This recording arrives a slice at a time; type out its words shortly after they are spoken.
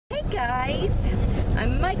guys,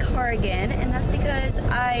 I'm in my car again, and that's because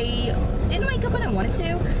I didn't wake up when I wanted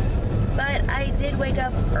to, but I did wake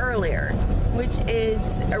up earlier, which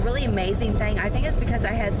is a really amazing thing. I think it's because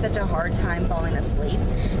I had such a hard time falling asleep.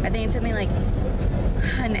 I think it took me like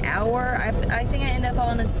an hour. I think I ended up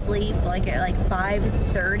falling asleep like at like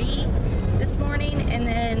 5:30 this morning, and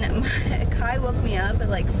then Kai woke me up at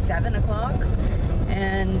like 7 o'clock,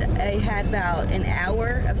 and I had about an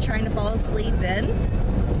hour of trying to fall asleep then.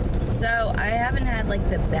 So I haven't had like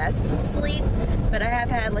the best sleep, but I have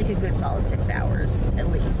had like a good solid 6 hours at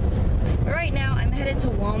least. But right now I'm headed to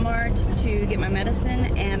Walmart to get my medicine,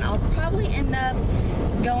 and I'll probably end up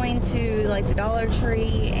going to like the Dollar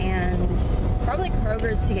Tree and probably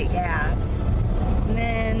Kroger's to get gas. And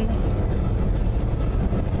then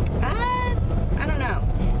I don't know.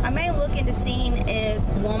 I may look into seeing if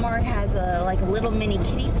Walmart has a like a little mini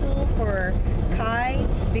kiddie pool for Kai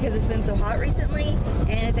because it's been so hot recently,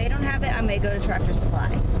 and if they don't have it, I may go to Tractor Supply.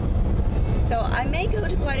 So I may go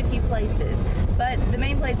to quite a few places, but the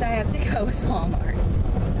main place I have to go is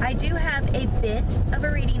Walmart. I do have a bit of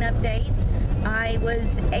a reading update. I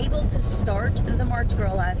was able to start The March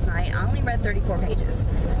Girl last night. I only read 34 pages,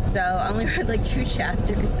 so I only read like 2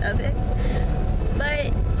 chapters of it.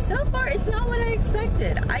 But so far, it's not what I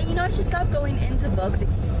expected. I should stop going into books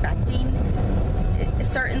expecting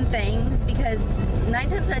certain things, because 9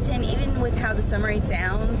 times out of 10, even with how the summary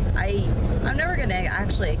sounds, I'm never gonna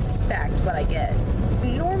actually expect what I get.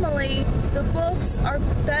 Normally, the books are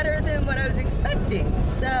better than what I was expecting.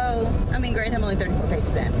 So, I mean, granted, I'm only 34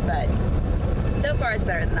 pages in, but so far it's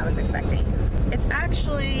better than I was expecting. It's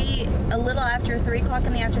actually a little after 3 o'clock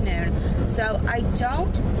in the afternoon, so I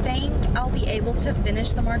don't think I'll be able to finish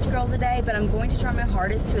The March Girl today, but I'm going to try my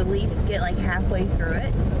hardest to at least get like halfway through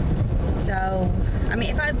it. So, I mean,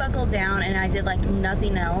 if I buckled down and I did like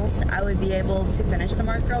nothing else, I would be able to finish The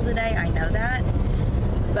March Girl today. I know that,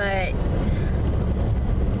 but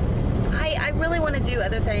I really want to do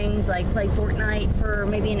other things like play Fortnite for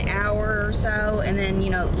maybe an hour or so, and then,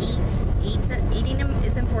 eating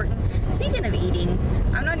is important. Speaking of eating,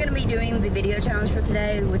 I'm not going to be doing the video challenge for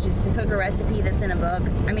today, which is to cook a recipe that's in a book.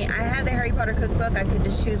 I mean, I have the Harry Potter cookbook. I could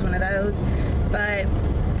just choose one of those, but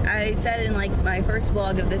I said in like my first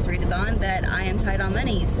vlog of this read-a-thon that I am tight on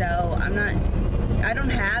money, so I don't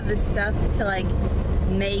have the stuff to like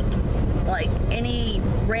make like any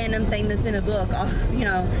random thing that's in a book,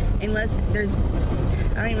 unless there's,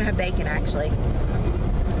 I don't even have bacon actually,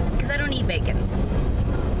 because I don't eat bacon.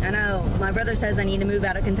 I know my brother says I need to move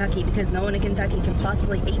out of Kentucky because no one in Kentucky can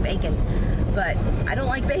possibly eat bacon, but I don't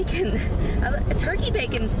like bacon. Turkey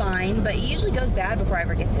bacon's fine, but it usually goes bad before I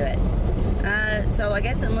ever get to it. So I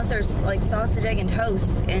guess unless there's like sausage, egg, and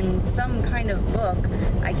toast in some kind of book,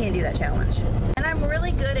 I can't do that challenge. And I'm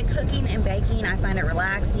really good at cooking and baking. I find it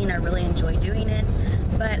relaxing. I really enjoy doing it.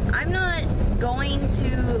 But I'm not going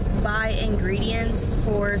to buy ingredients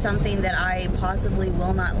for something that I possibly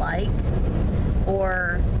will not like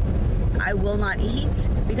or I will not eat,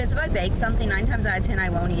 because if I bake something, 9 times out of 10 I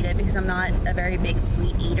won't eat it because I'm not a very big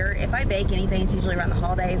sweet eater. If I bake anything, it's usually around the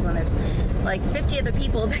holidays when there's like 50 other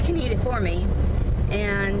people that can eat it for me.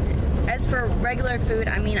 And as for regular food,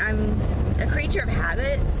 I mean, I'm a creature of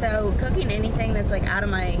habit, so cooking anything that's like out of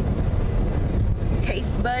my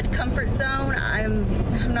taste bud comfort zone,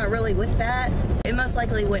 I'm not really with that. It most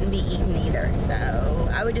likely wouldn't be eaten either, so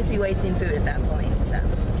I would just be wasting food at that point. So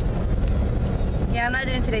yeah, I'm not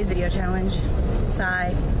doing today's video challenge.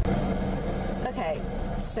 Sigh. Okay,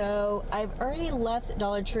 so I've already left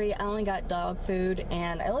Dollar Tree. I only got dog food,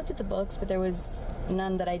 and I looked at the books, but there was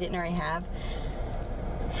none that I didn't already have.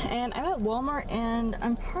 And I'm at Walmart, and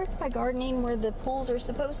I'm parked by gardening where the pools are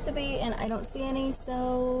supposed to be, and I don't see any,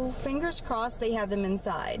 so fingers crossed they have them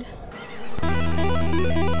inside.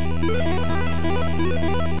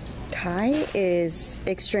 Kai is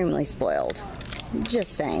extremely spoiled.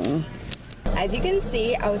 Just saying. As you can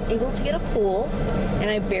see, I was able to get a pool, and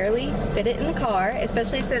I barely fit it in the car,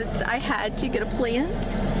 especially since I had to get a plant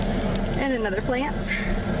and another plant,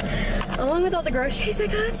 along with all the groceries I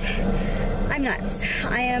got. I'm nuts.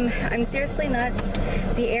 I'm seriously nuts.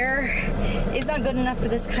 The air is not good enough for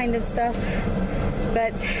this kind of stuff,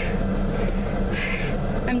 but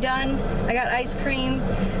I'm done. I got ice cream.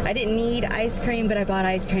 I didn't need ice cream, but I bought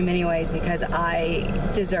ice cream anyways because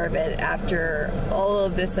I deserve it after all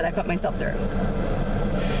of this that I put myself through.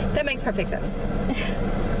 That makes perfect sense.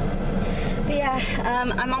 But yeah,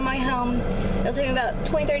 I'm on my way home. It'll take me about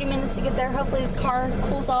 20-30 minutes to get there. Hopefully this car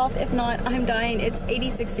cools off. If not, I'm dying. It's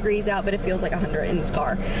 86 degrees out, but it feels like 100 in this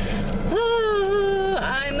car.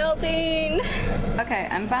 I'm melting. Okay,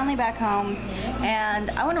 I'm finally back home, and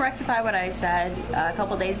I want to rectify what I said a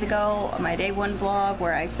couple days ago on my day one vlog,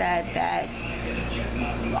 where I said that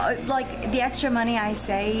like the extra money I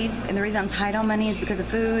save and the reason I'm tight on money is because of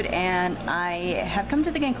food, and I have come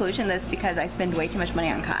to the conclusion that's because I spend way too much money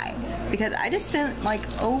on Kai, because I just spent like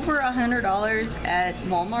over $100 at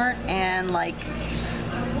Walmart, and like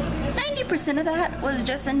 90% of that was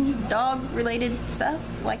just in dog related stuff,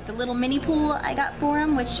 like the little mini pool I got for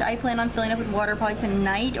him, which I plan on filling up with water probably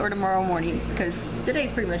tonight or tomorrow morning, because the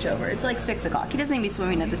day's pretty much over. It's like 6 o'clock. He doesn't even be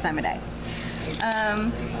swimming at this time of day.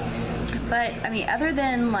 But I mean, other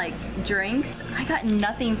than like drinks, I got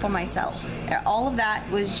nothing for myself. All of that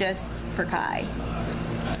was just for Kai.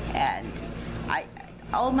 And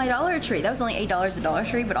all of my Dollar Tree, that was only $8 at Dollar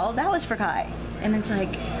Tree, but all of that was for Kai. And it's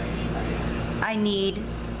like, I need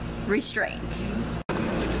restraint.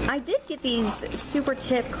 I did get these super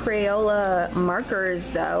tip Crayola markers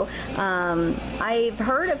though. I've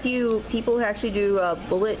heard a few people who actually do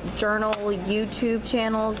bullet journal YouTube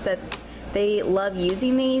channels that they love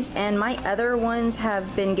using these, and my other ones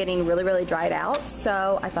have been getting really dried out,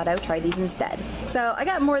 so I thought I would try these instead. So I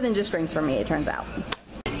got more than just drinks for me, it turns out.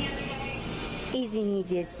 Isn't he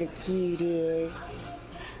just the cutest?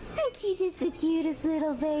 Aren't you just the cutest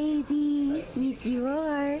little baby? Yes, you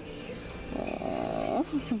are. Aww,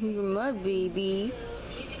 you're my baby.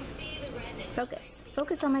 Focus.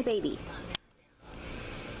 Focus on my baby.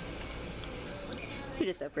 You're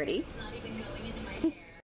just so pretty.